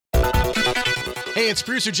Hey, it's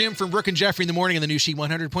producer Jim from Brooke and Jeffrey in the morning on the new She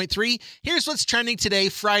 100.3. Here's what's trending today,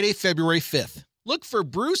 Friday, February 5th. Look for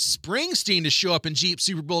Bruce Springsteen to show up in Jeep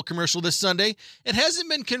Super Bowl commercial this Sunday. It hasn't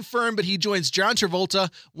been confirmed, but he joins John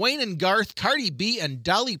Travolta, Wayne and Garth, Cardi B, and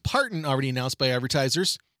Dolly Parton, already announced by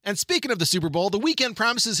advertisers. And speaking of the Super Bowl, The Weeknd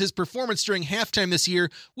promises his performance during halftime this year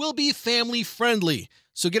will be family-friendly.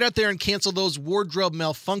 So get out there and cancel those wardrobe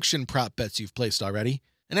malfunction prop bets you've placed already.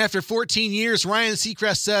 And after 14 years, Ryan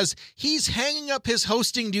Seacrest says he's hanging up his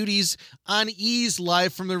hosting duties on E's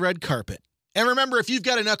live from the red carpet. And remember, if you've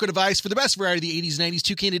got an Echo device for the best variety of the 80s, 90s,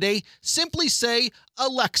 2K today, simply say,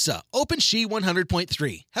 Alexa, open She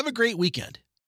 100.3. Have a great weekend.